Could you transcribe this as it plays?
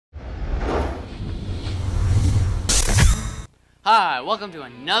Hi, welcome to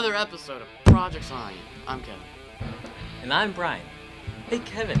another episode of Project Science. I'm Kevin. And I'm Brian. Hey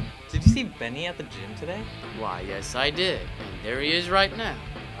Kevin, did you see Benny at the gym today? Why, yes I did. And there he is right now.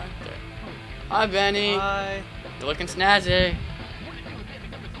 Right there. Hi, Benny. Hi. You're looking snazzy.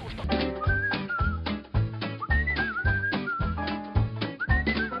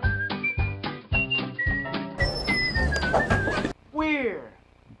 We're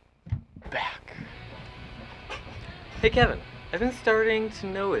back. Hey Kevin, I've been starting to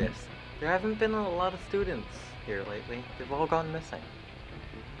notice there haven't been a lot of students here lately. They've all gone missing.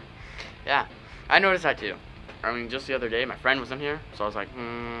 Yeah, I noticed that too. I mean, just the other day, my friend was in here, so I was like,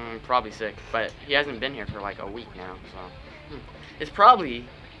 probably sick. But he hasn't been here for like a week now, so it's probably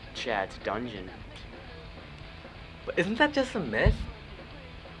Chad's dungeon. But isn't that just a myth?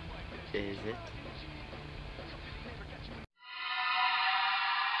 Is it?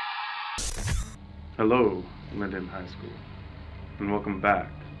 Hello, Linden High School, and welcome back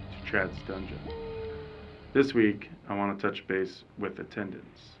to Chad's Dungeon. This week, I want to touch base with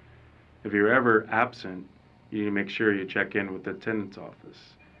attendance. If you're ever absent, you need to make sure you check in with the attendance office.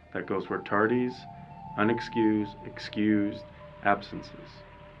 That goes for tardies, unexcused, excused, absences.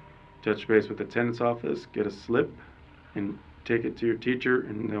 Touch base with the attendance office, get a slip, and take it to your teacher,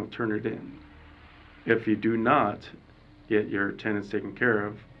 and they'll turn it in. If you do not get your attendance taken care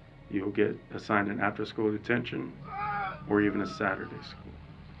of, you'll get assigned an after-school detention or even a Saturday school.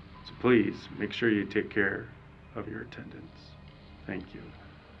 So please, make sure you take care of your attendance. Thank you.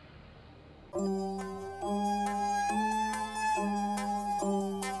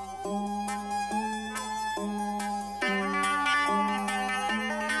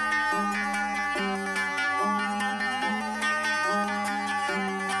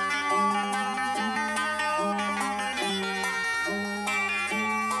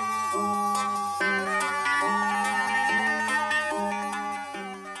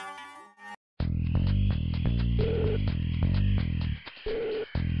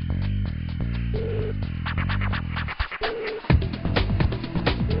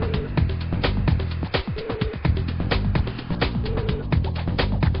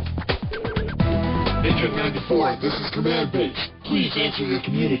 Agent 94, this is Command Base. Please answer your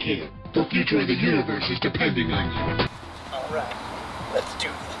communicator. The future of the universe is depending on you. Alright, let's do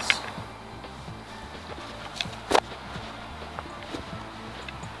this.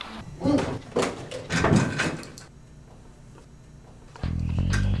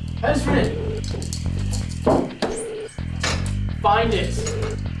 Henchman! Find it!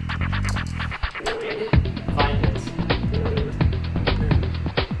 Find it.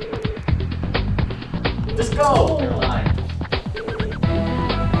 Just go! You're lying.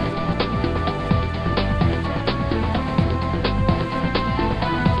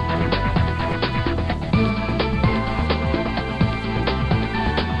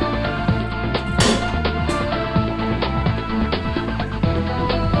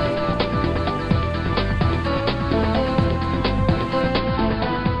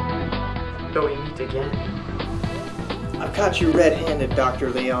 But we meet again. I've caught you red-handed,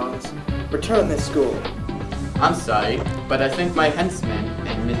 Dr. Leons. Return this school. I'm sorry, but I think my henchman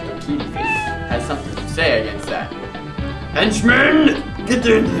and Mr. Kittyface has something to say against that. Henchman! Get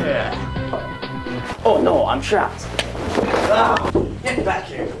in here! Oh no, I'm trapped. Ah, get back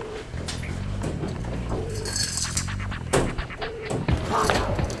here.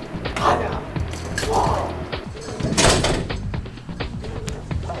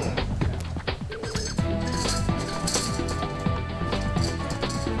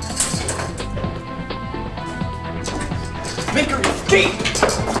 Make her escape!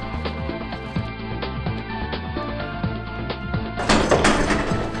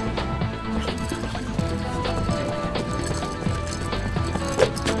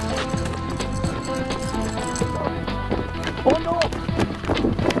 Oh no!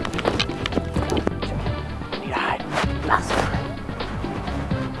 Need to hide. Not secret.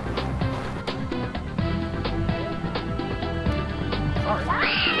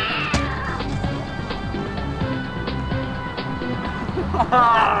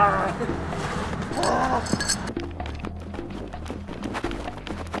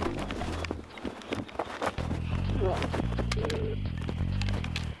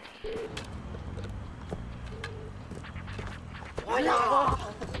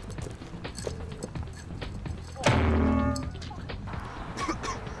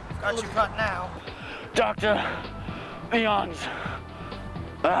 Got you cut now. Dr. Leons.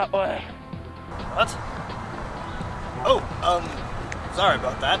 That way. What? Oh, sorry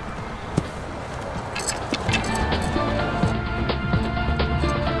about that.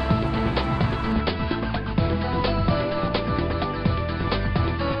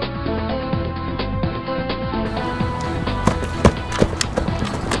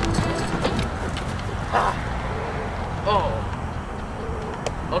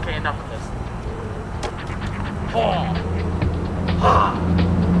 Okay, enough of this.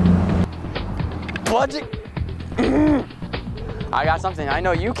 Budget. I got something I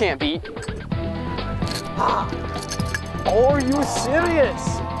know you can't beat. Are you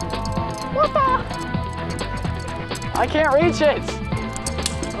serious? What the? I can't reach it.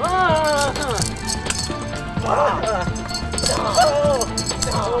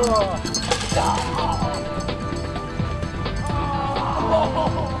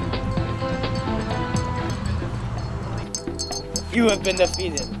 You have been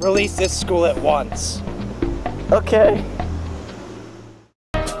defeated. Release this school at once. Okay.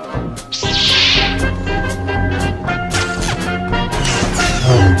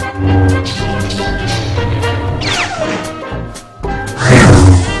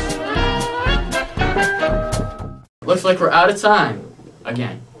 Looks like we're out of time.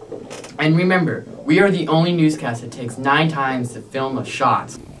 Again. And remember, we are the only newscast that takes 9 times to film a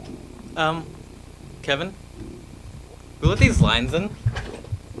shot. Kevin? Who let these lines in?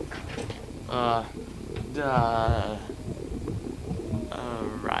 Duh.